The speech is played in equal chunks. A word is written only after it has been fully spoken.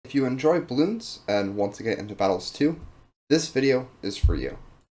If you enjoy Bloons and want to get into battles too, this video is for you.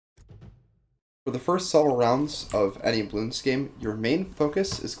 For the first several rounds of any Bloons game, your main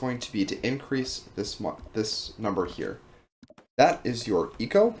focus is going to be to increase this number here. That is your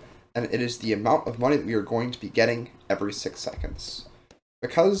eco, and it is the amount of money that we are going to be getting every 6 seconds.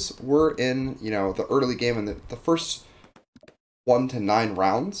 Because we're in, the early game and the first 1 to 9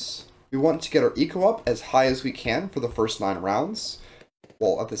 rounds, we want to get our eco up as high as we can for the first 9 rounds,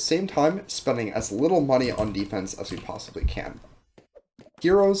 while at the same time spending as little money on defense as we possibly can.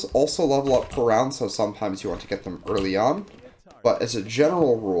 Heroes also level up per round, so sometimes you want to get them early on, but as a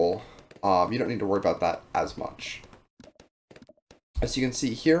general rule, you don't need to worry about that as much. As you can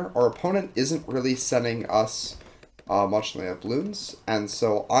see here, our opponent isn't really sending us much in the way of Bloons, and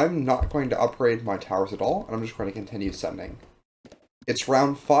so I'm not going to upgrade my towers at all, and I'm just going to continue sending. It's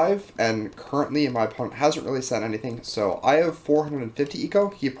round 5, and currently my opponent hasn't really sent anything, so I have 450 eco,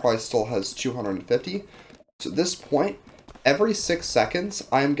 he probably still has 250. So at this point, every 6 seconds,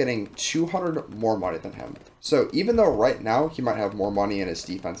 I am getting 200 more money than him. So even though right now he might have more money in his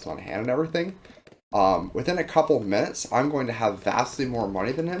defense on hand and everything, within a couple minutes, I'm going to have vastly more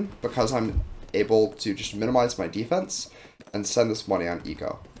money than him because I'm able to just minimize my defense and send this money on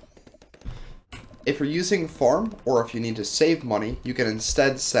eco. If you're using farm, or if you need to save money, you can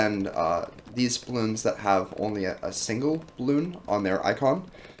instead send these balloons that have only a single balloon on their icon,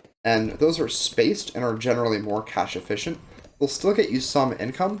 and those are spaced and are generally more cash efficient. They'll still get you some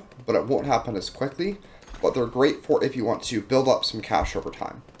income, but it won't happen as quickly, but they're great for if you want to build up some cash over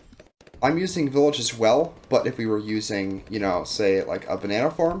time. I'm using village as well, but if we were using, say like a banana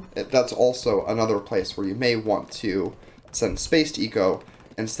farm, that's also another place where you may want to send spaced eco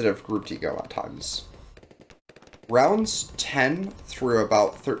instead of grouped eco at times. Rounds 10 through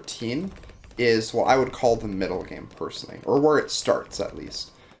about 13 is what I would call the middle game personally, or where it starts at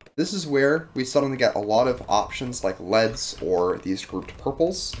least. This is where we suddenly get a lot of options like leads or these grouped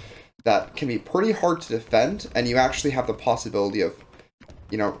purples that can be pretty hard to defend, and you actually have the possibility of,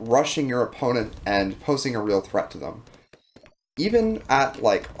 rushing your opponent and posing a real threat to them. Even at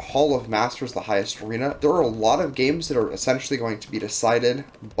like Hall of Masters, the highest arena, there are a lot of games that are essentially going to be decided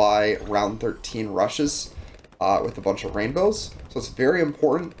by round 13 rushes with a bunch of rainbows. So it's very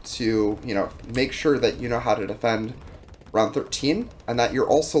important to, make sure that you know how to defend round 13, and that you're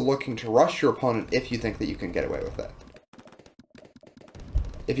also looking to rush your opponent if you think that you can get away with it.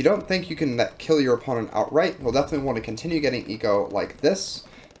 If you don't think you can kill your opponent outright, you'll definitely want to continue getting eco like this,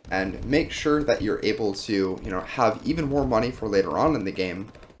 and make sure that you're able to, have even more money for later on in the game,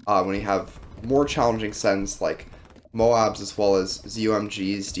 when you have more challenging sends like Moabs as well as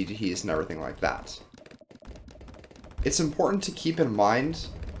ZUMGs, DDTs, and everything like that. It's important to keep in mind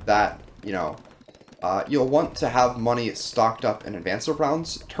that, you'll want to have money stocked up in advance of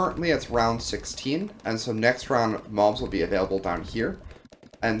rounds. Currently it's round 16, and so next round mobs will be available down here.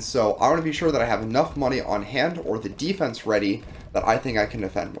 And so I want to be sure that I have enough money on hand or the defense ready that I think I can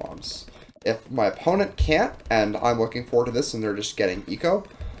defend mobs. If my opponent can't, and I'm looking forward to this and they're just getting eco,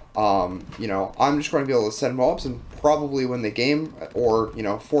 I'm just going to be able to send mobs and probably win the game, or,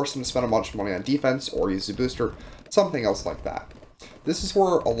 force them to spend a bunch of money on defense or use a booster, something else like that. This is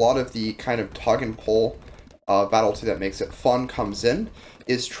where a lot of the kind of tug and pull battle that makes it fun comes in,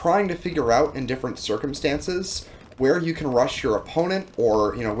 is trying to figure out in different circumstances where you can rush your opponent,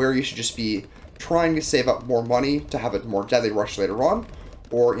 or, where you should just be trying to save up more money to have a more deadly rush later on,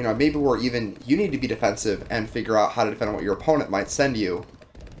 or, maybe where even you need to be defensive and figure out how to defend what your opponent might send you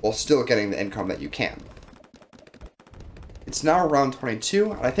while still getting the income that you can. It's now round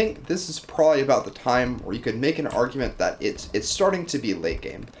 22, and I think this is probably about the time where you could make an argument that it's starting to be late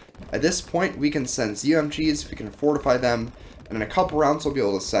game. At this point, we can send ZUMGs, we can fortify them, and in a couple rounds we'll be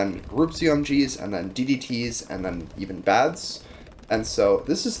able to send group ZUMGs, and then DDTs, and then even BADs. And so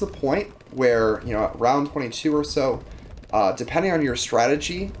this is the point where, at round 22 or so, depending on your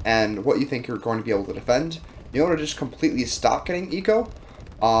strategy and what you think you're going to be able to defend, you want to just completely stop getting eco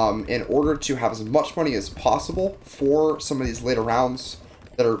in order to have as much money as possible for some of these later rounds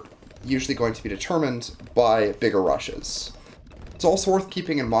that are usually going to be determined by bigger rushes. It's also worth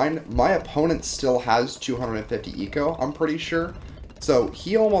keeping in mind, my opponent still has 250 eco, I'm pretty sure. So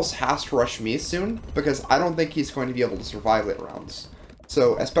he almost has to rush me soon, because I don't think he's going to be able to survive later rounds.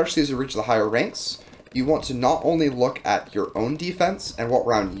 So especially as you reach the higher ranks, you want to not only look at your own defense and what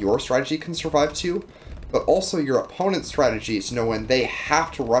round your strategy can survive to, but also your opponent's strategy to know when they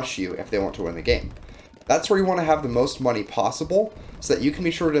have to rush you if they want to win the game. That's where you want to have the most money possible, so that you can be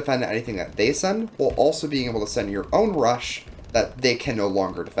sure to defend anything that they send, while also being able to send your own rush that they can no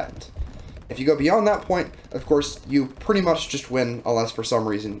longer defend. If you go beyond that point, of course, you pretty much just win, unless for some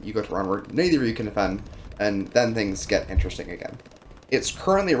reason you go to a round where neither of you can defend, and then things get interesting again. It's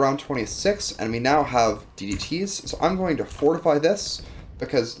currently around 26, and we now have DDTs, so I'm going to fortify this,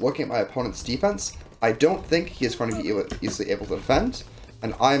 because looking at my opponent's defense, I don't think he is going to be easily able to defend,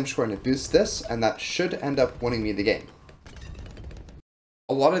 and I'm just going to boost this, and that should end up winning me the game.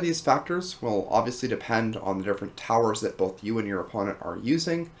 A lot of these factors will obviously depend on the different towers that both you and your opponent are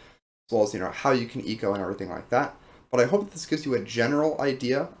using, as well as, how you can eco and everything like that. But I hope this gives you a general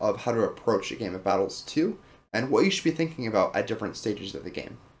idea of how to approach a game of Battles 2, and what you should be thinking about at different stages of the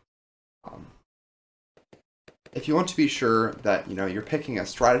game. If you want to be sure that, you're picking a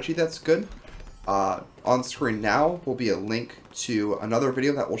strategy that's good, on screen now will be a link to another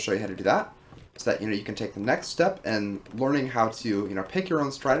video that will show you how to do that, so that, you can take the next step in learning how to, pick your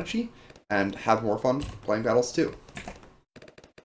own strategy and have more fun playing Battles 2.